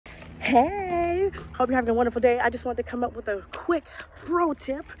Hey, hope you're having a wonderful day. I just wanted to come up with a quick pro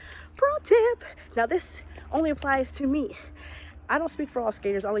tip. Now this only applies to me. I don't speak for all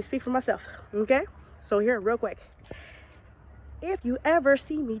skaters, I only speak for myself, okay? So here, real quick. If you ever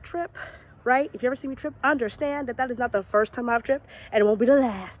see me trip, right? If you ever see me trip, understand that that is not the first time I've tripped, and it won't be the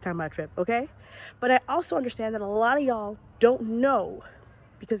last time I trip, okay? But I also understand that a lot of y'all don't know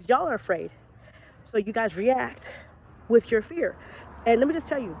because y'all are afraid. So you guys react with your fear. And let me just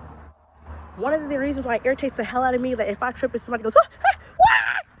tell you, one of the reasons why it irritates the hell out of me that if I trip and somebody goes, "Ah, ah,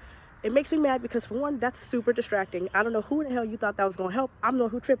 ah," it makes me mad because for one, that's super distracting. I don't know who in the hell you thought that was gonna help. I'm the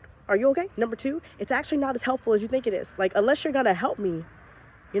one who tripped. Are you okay? Number two, it's actually not as helpful as you think it is. Like, unless you're gonna help me,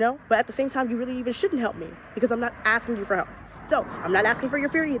 you know? But at the same time, you really even shouldn't help me because I'm not asking you for help. So, I'm not asking for your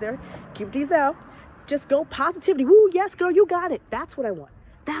fear either. Keep these out. Just go positivity. Woo, yes, girl, you got it. That's what I want.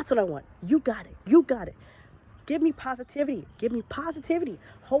 That's what I want. You got it. You got it. Give me positivity. Give me positivity.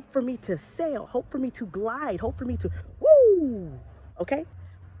 Hope for me to sail. Hope for me to glide. Hope for me to, woo! Okay?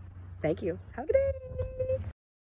 Thank you. Have a good day.